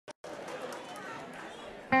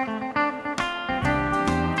Well,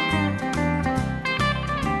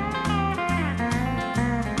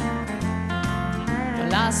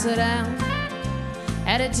 I sat down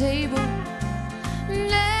at a table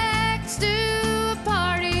next to a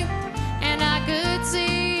party, and I could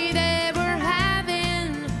see they were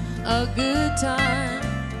having a good time.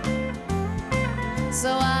 So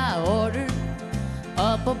I ordered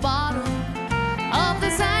up a bottle of the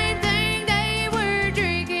same thing they were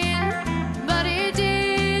drinking, but it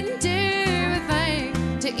didn't do a thing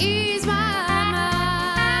to ease my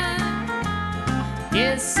mind.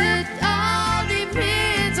 Guess it all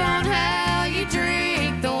depends on how you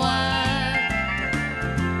drink the wine.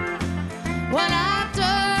 When I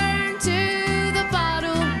turn to the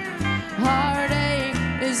bottle, heartache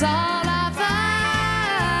is all I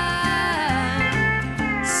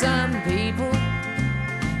find. Some people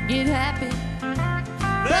get happy,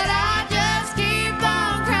 but I just keep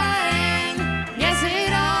on crying. Guess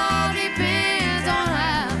it all depends on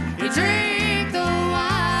how you drink the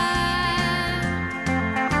wine.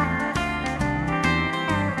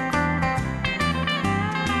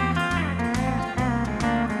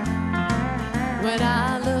 When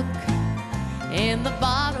I look in the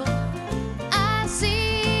bottle, I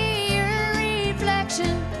see your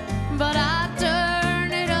reflection, but I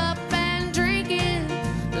turn it up and drink it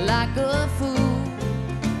like a fool.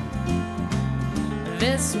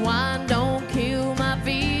 This wine don't kill my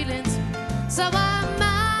feelings, so I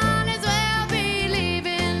might as well be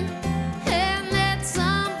leaving and let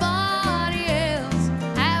somebody else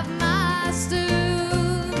have my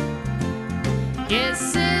stew.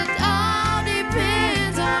 Guess it all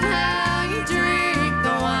depends on how you drink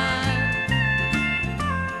the wine.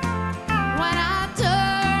 When I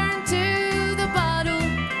turn to the bottle,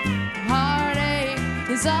 heartache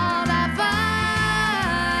is all I find.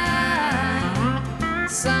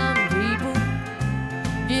 Some people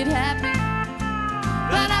get happy,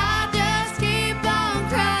 but I just keep on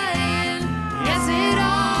crying. Guess it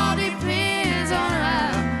all depends on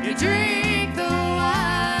how you drink the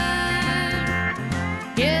wine.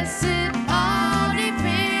 Guess it all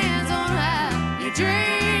depends on how you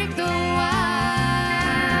drink the wine.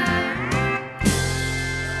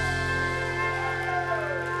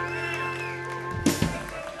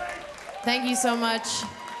 Thank you so much.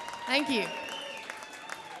 Thank you.